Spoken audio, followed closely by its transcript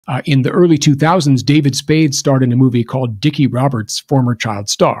In the early 2000s, David Spade starred in a movie called Dickie Roberts, former child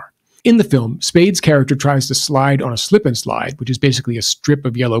star. In the film, Spade's character tries to slide on a slip and slide, which is basically a strip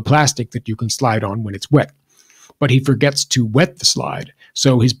of yellow plastic that you can slide on when it's wet. But he forgets to wet the slide,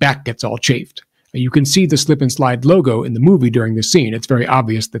 so his back gets all chafed. You can see the slip and slide logo in the movie during the scene. It's very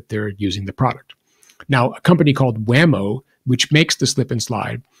obvious that they're using the product. Now, a company called Whammo, which makes the slip and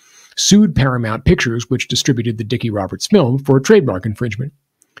slide, sued Paramount Pictures, which distributed the Dickie Roberts film, for trademark infringement.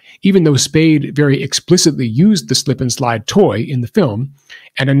 Even though Spade very explicitly used the slip and slide toy in the film,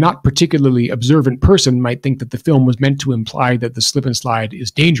 and a not particularly observant person might think that the film was meant to imply that the slip and slide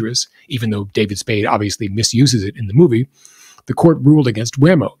is dangerous, even though David Spade obviously misuses it in the movie, the court ruled against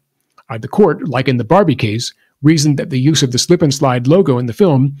Whammo. The court, like in the Barbie case, reasoned that the use of the slip and slide logo in the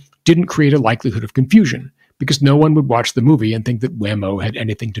film didn't create a likelihood of confusion, because no one would watch the movie and think that Whammo had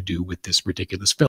anything to do with this ridiculous film.